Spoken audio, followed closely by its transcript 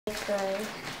Good.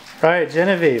 All right,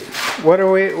 Genevieve, what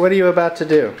are you about to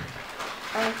do?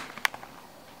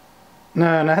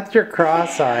 No, not your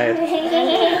cross-eyed.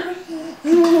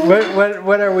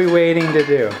 What are we waiting to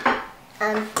do?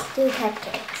 Do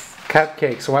cupcakes.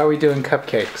 Cupcakes. Why are we doing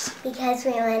cupcakes? Because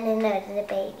we want to know the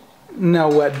baby. No,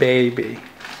 what baby?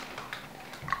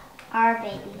 Our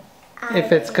baby.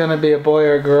 If it's gonna be a boy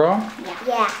or a girl?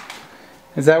 Yeah.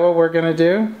 Is that what we're gonna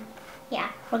do? Yeah.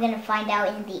 We're gonna find out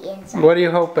in the inside. What are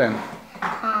you hoping?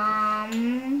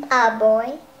 A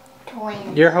boy.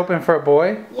 Twins. You're hoping for a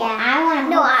boy? Yeah. I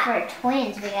want to hope for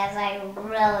twins because I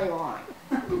really want.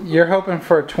 You're hoping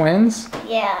for twins?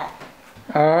 Yeah.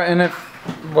 And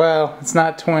well, it's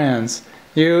not twins.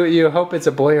 You hope it's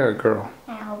a boy or a girl?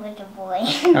 I hope it's a boy.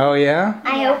 Oh yeah?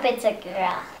 I hope it's a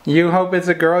girl. You hope it's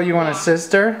a girl? You want a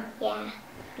sister? Yeah.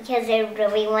 Because I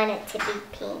really want it to be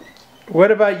pink.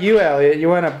 What about you, Elliot? You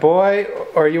want a boy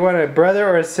or you want a brother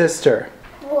or a sister?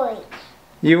 Boy.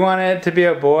 You want it to be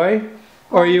a boy?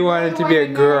 Or you want it to be a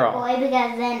girl? Boy,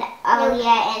 because then Elliot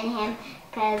and him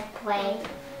could play.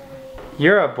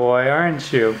 You're a boy,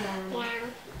 aren't you? Yeah.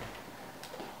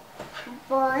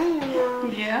 Boy.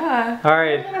 Yeah. All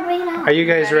right. Are you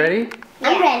guys ready?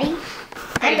 I'm ready.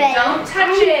 Okay, don't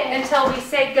touch it until we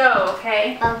say go,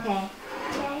 okay? Okay.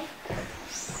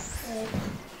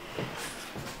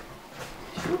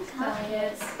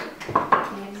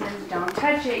 Don't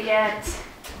touch it yet.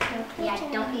 Yeah,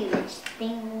 don't use this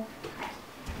thing.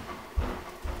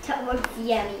 That looks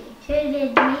yummy.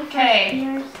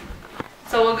 Okay.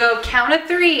 So we'll go count of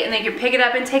 3 and then you pick it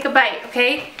up and take a bite,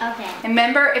 okay? Okay.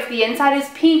 Remember, if the inside is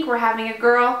pink, we're having a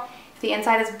girl. If the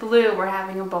inside is blue, we're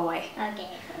having a boy. Okay.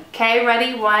 Okay,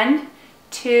 ready? 1,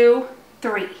 2,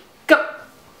 3. Go!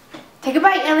 Take a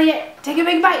bite, Elliot. Take a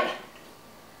big bite.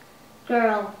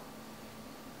 Girl.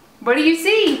 What do you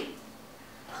see?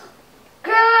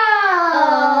 Girl!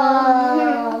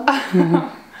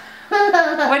 Oh.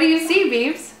 What do you see,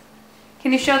 Beebs?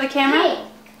 Can you show the camera? Pink.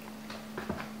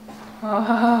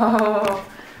 Oh.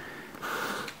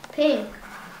 Pink.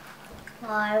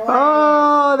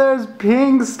 Oh, there's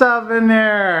pink stuff in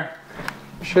there.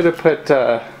 Should have put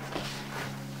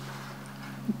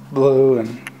blue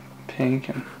and pink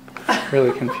and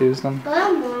really confused them.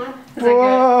 Is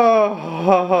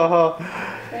Whoa!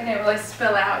 They didn't really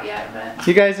spill out yet, but.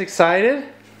 You guys excited?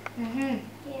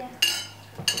 Yeah.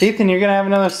 Ethan, you're gonna have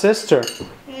another sister.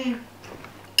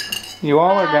 You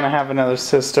all are gonna have another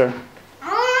sister.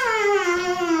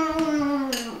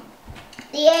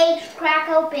 The eggs crack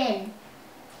open.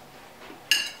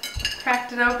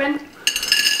 Cracked it open.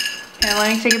 Okay, let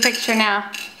me take a picture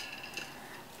now.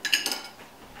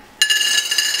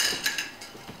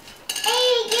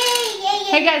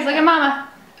 Hey guys, look at Mama.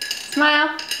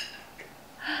 Smile.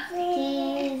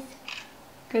 Cheese.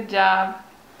 Good job.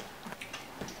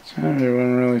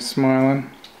 Everyone really smiling.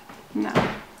 No.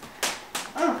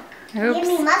 Oh, give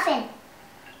me Oops. muffin.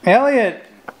 Elliot,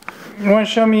 you want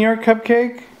to show me your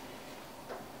cupcake?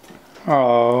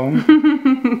 Oh.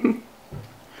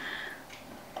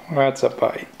 That's a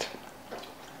bite.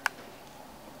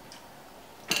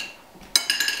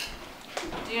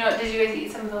 Did you guys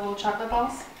eat some of the little chocolate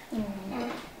balls?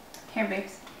 Here,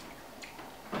 babes.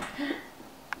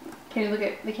 Can you look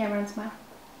at the camera and smile?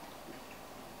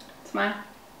 Smile.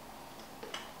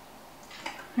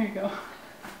 There you go.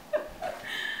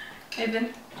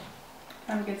 Ethan,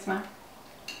 have a good smile.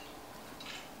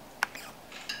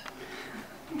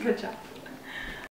 Good job.